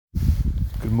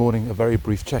Good morning, a very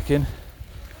brief check-in.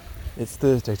 It's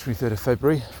Thursday, 23rd of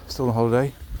February, still on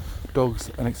holiday. Dogs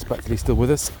unexpectedly still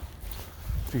with us.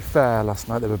 To be fair, last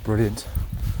night they were brilliant.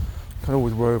 Can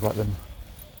always worry about them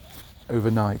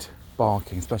overnight,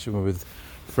 barking, especially when we're with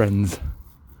friends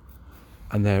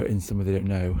and they're in somewhere they don't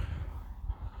know.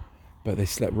 But they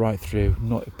slept right through,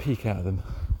 not a peek out of them.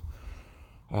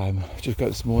 Just got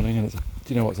this morning and it's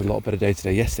a lot better day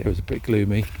today. Yesterday it was a bit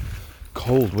gloomy,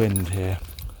 cold wind here,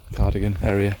 Cardigan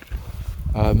area.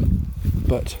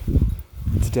 But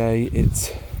today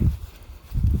it's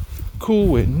cool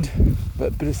wind, but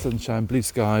a bit of sunshine, bit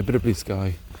of blue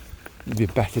sky. It'll be a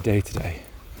better day today.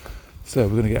 So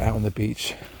we're going to get out on the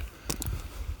beach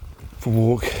for a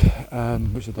walk,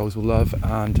 which the dogs will love,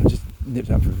 and I just nipped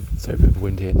out for a bit of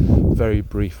wind here. Very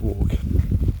brief walk.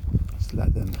 Just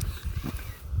let them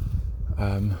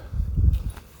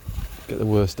get the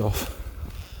worst off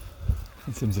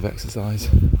in terms of exercise.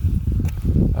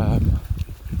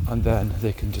 And then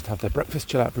they can just have their breakfast,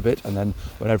 chill out for a bit, and then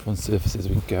when everyone surfaces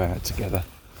we can go out together.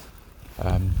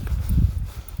 But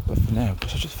for now,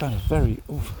 gosh, I just found a very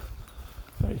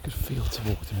good feel to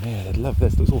walk through here. They'd love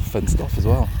this. It's all fenced off as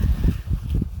well.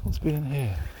 What's been in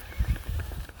here?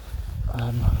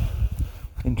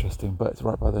 Interesting, but it's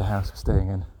right by the house we're staying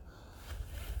in.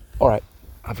 Alright,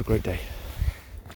 have a great day.